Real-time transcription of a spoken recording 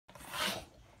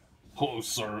Hello,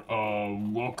 sir.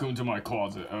 Welcome to my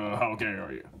closet. How gay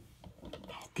are you?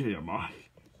 How gay am I?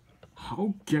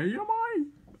 How gay am I?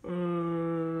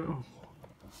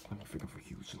 Let me think of a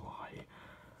huge lie.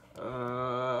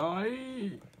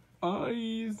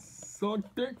 I suck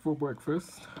dick for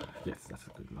breakfast. Yes, that's a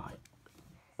good lie.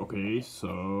 Okay,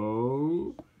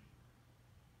 so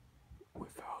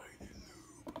without any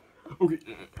lube. Okay.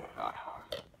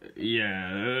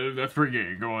 Yeah, that's pretty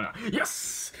gay. Go on.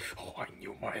 Yes! Oh, I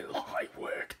knew my lie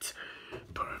worked.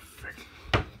 Perfect.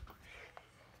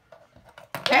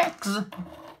 X!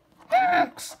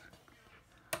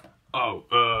 Oh,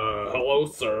 hello,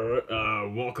 sir.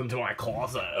 Welcome to my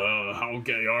closet. How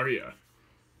gay are you?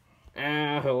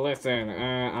 Listen,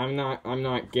 I'm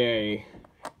not gay.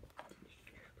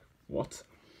 What?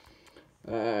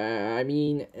 I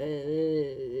mean,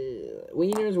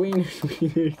 wieners,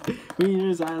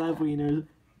 wieners, I love wieners.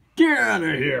 Get out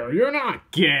of here! You're not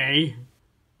gay!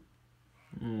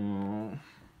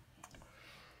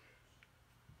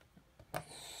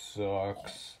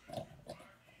 Sucks.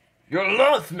 You're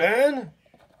lost, man!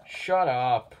 Shut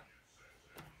up.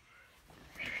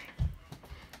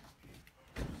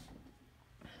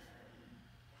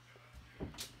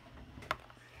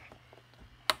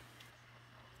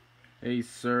 Hey,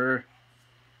 sir.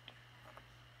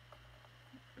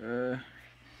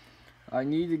 I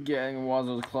need to get in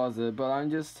Wuzzo's closet, but I'm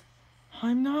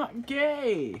not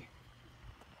gay.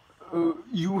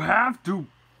 You have to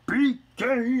be gay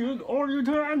in order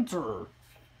to enter.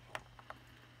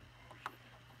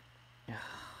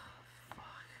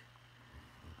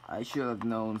 I should have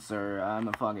known, sir. I'm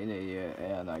a fucking idiot,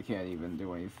 and I can't even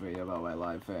do anything about my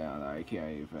life, and I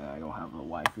don't have a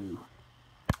waifu.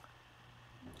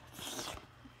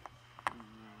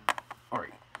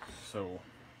 Alright, so,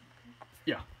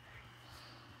 yeah.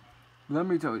 Let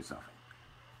me tell you something.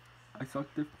 I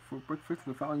sucked it for breakfast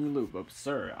without any lube. But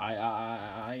sir,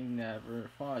 I never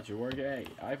thought you were gay.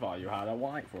 I thought you had a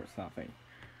wife or something.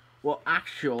 Well,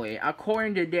 actually,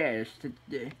 according to this,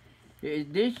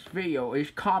 this video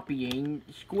is copying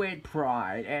Squid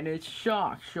Pride, and it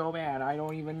sucks so bad I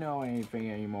don't even know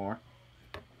anything anymore.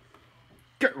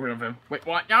 Get rid of him. Wait,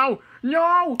 what? No!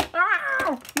 No!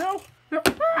 Ah! No! No!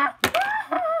 Ah!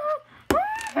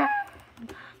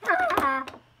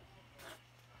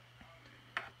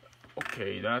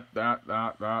 Okay, that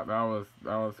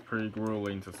was pretty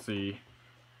grueling to see.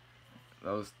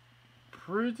 That was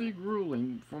pretty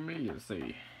grueling for me to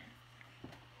see.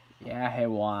 Yeah, it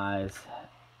was.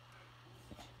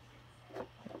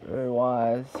 It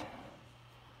was.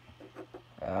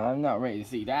 I'm not ready to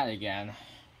see that again.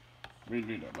 Me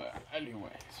neither, but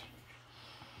anyways.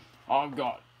 I've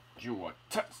got you a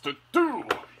test to do!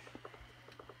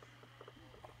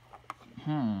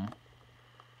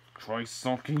 Try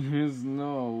sucking his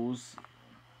nose.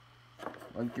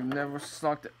 Like you've never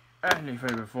sucked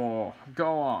anything before.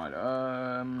 Go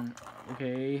on,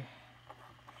 okay.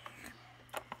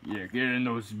 Yeah, get in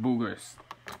those boogers.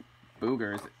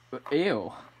 Boogers?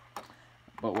 Ew.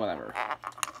 But whatever.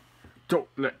 Don't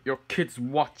let your kids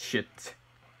watch it.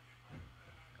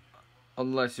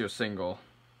 Unless you're single.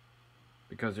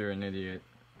 Because you're an idiot.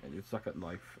 And you suck at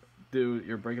life. Dude,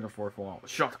 you're breaking the fourth wall.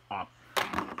 Shut up.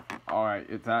 Alright,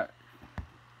 it's that.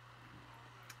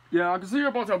 Yeah, I can see a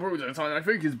bunch of bruises, and I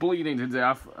think he's bleeding to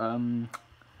death.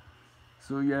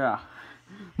 So yeah.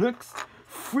 Next,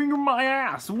 finger my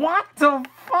ass. What the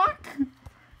fuck?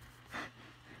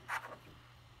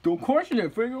 Don't question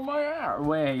it, finger my ass.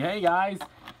 Wait, hey guys.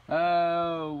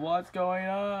 What's going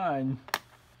on?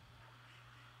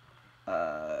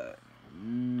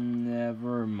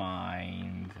 Never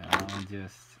mind. I'll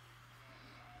just...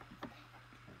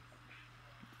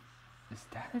 Is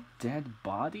that a dead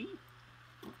body?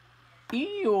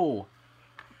 Ew!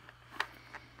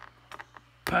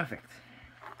 Perfect.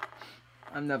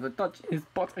 I'm never touching his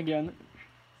butt again.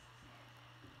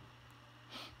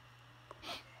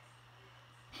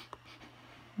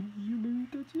 You let me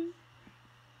touch it?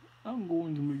 I'm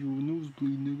going to make you a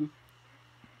nosebleed, nigga.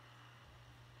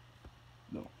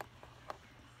 No.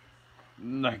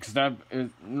 Next step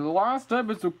is... The last step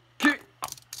is to kick...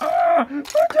 Ah! My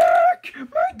dick!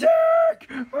 My dick!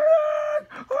 My dick!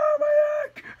 Oh, my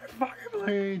dick! It fucking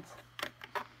bleeds.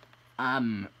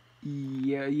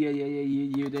 Yeah,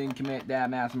 you didn't commit that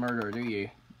mass murder, do you?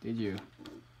 Did you?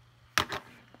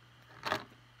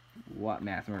 What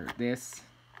mass murder? This?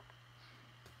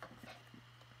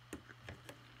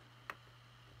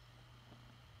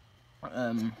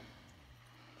 I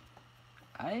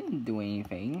didn't do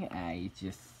anything. I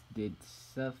just did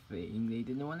something they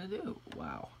didn't want to do.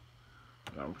 Wow.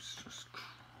 That was just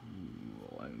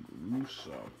cruel and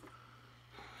gruesome.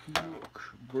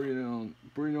 Look, bring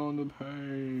on the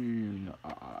pain.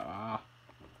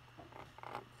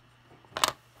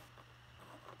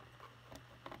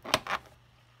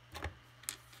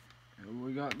 And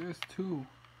we got this too.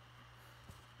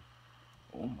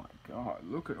 Oh my god,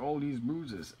 look at all these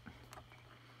bruises.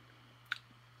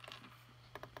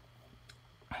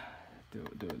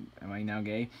 Dude, am I now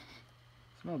gay?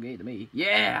 Smell gay to me.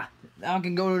 Yeah! Now I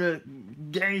can go to the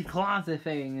gay closet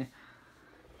thing.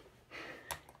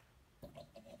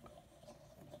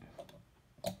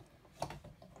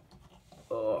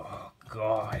 Oh,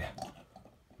 God.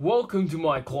 Welcome to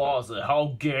my closet.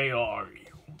 How gay are you?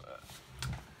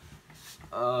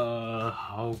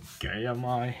 How gay am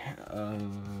I?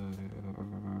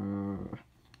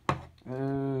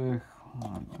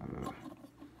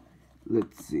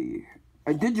 Let's see.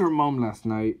 I did your mom last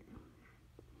night.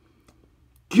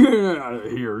 Get out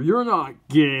of here. You're not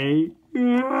gay.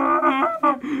 I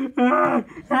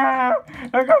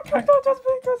got kicked out just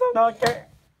because I'm not gay.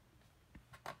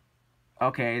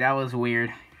 Okay, that was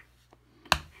weird.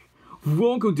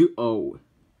 Welcome to... Oh.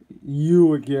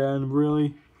 You again,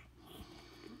 really?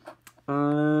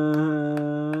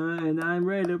 And I'm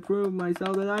ready to prove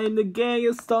myself that I am the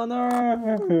gayest on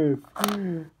earth.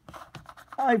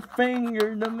 I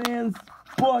fingered the man's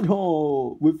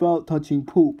butthole without touching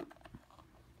poop.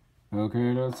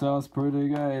 Okay, that sounds pretty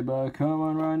gay, but come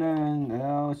on right in and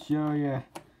I'll show you.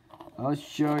 I'll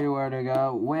show you where to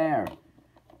go. Where?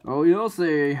 Oh, you'll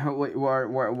see. Wait, why,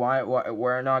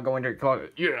 we're not going to the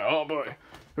closet. Yeah, but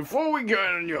before we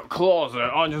get in your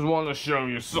closet, I just want to show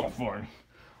you something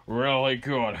really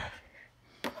good.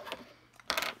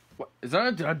 What, is that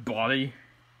a dead body?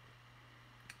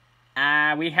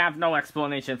 We have no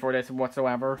explanation for this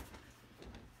whatsoever.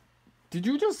 Did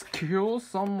you just kill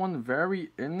someone very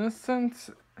innocent?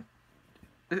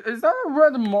 Is that a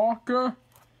red marker?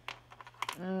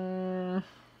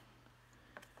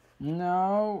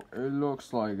 No, it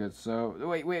looks like it. So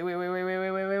Wait, Riley.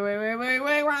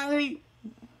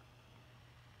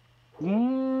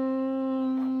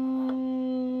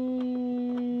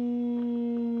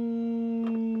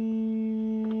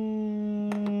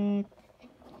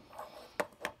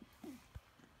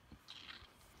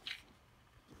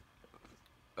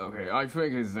 okay, I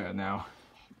think it's dead now.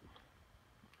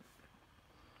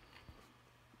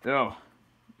 Yo,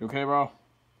 you okay, bro?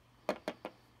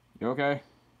 You okay?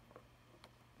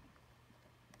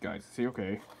 Guys, is he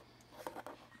okay?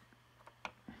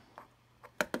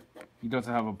 He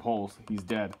doesn't have a pulse. He's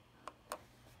dead.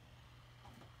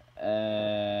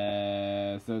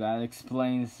 So that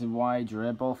explains why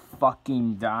Dribble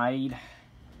fucking died.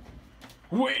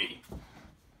 Wait!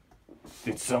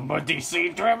 Did somebody see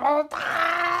Dribble?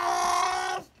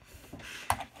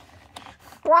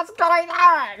 What's going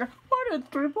on? Why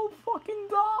did Dribble fucking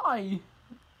die?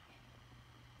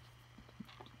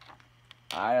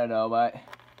 I don't know, but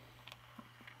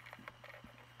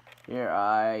here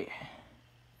I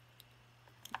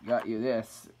got you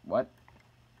this. What?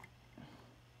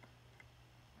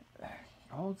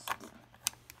 Oh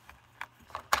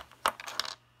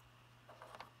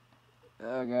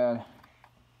god.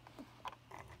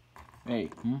 Hey,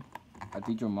 I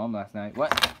beat your mom last night.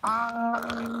 What?